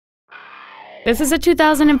This is a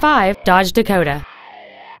 2005 Dodge Dakota.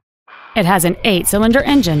 It has an 8-cylinder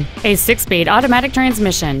engine, a 6-speed automatic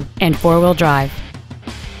transmission, and 4-wheel drive.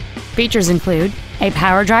 Features include a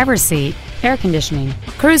power driver's seat, air conditioning,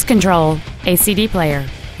 cruise control, a CD player,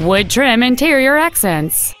 wood trim interior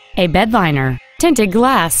accents, a bed liner, tinted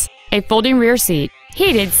glass, a folding rear seat,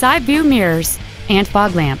 heated side view mirrors, and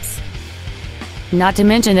fog lamps. Not to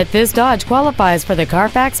mention that this Dodge qualifies for the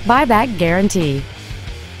Carfax buyback guarantee.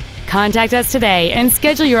 Contact us today and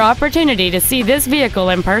schedule your opportunity to see this vehicle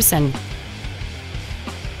in person.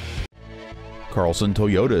 Carlson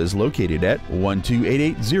Toyota is located at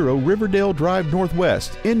 12880 Riverdale Drive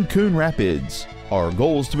Northwest in Coon Rapids. Our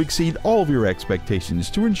goal is to exceed all of your expectations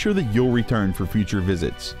to ensure that you'll return for future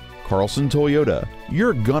visits. Carlson Toyota,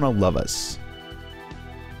 you're gonna love us.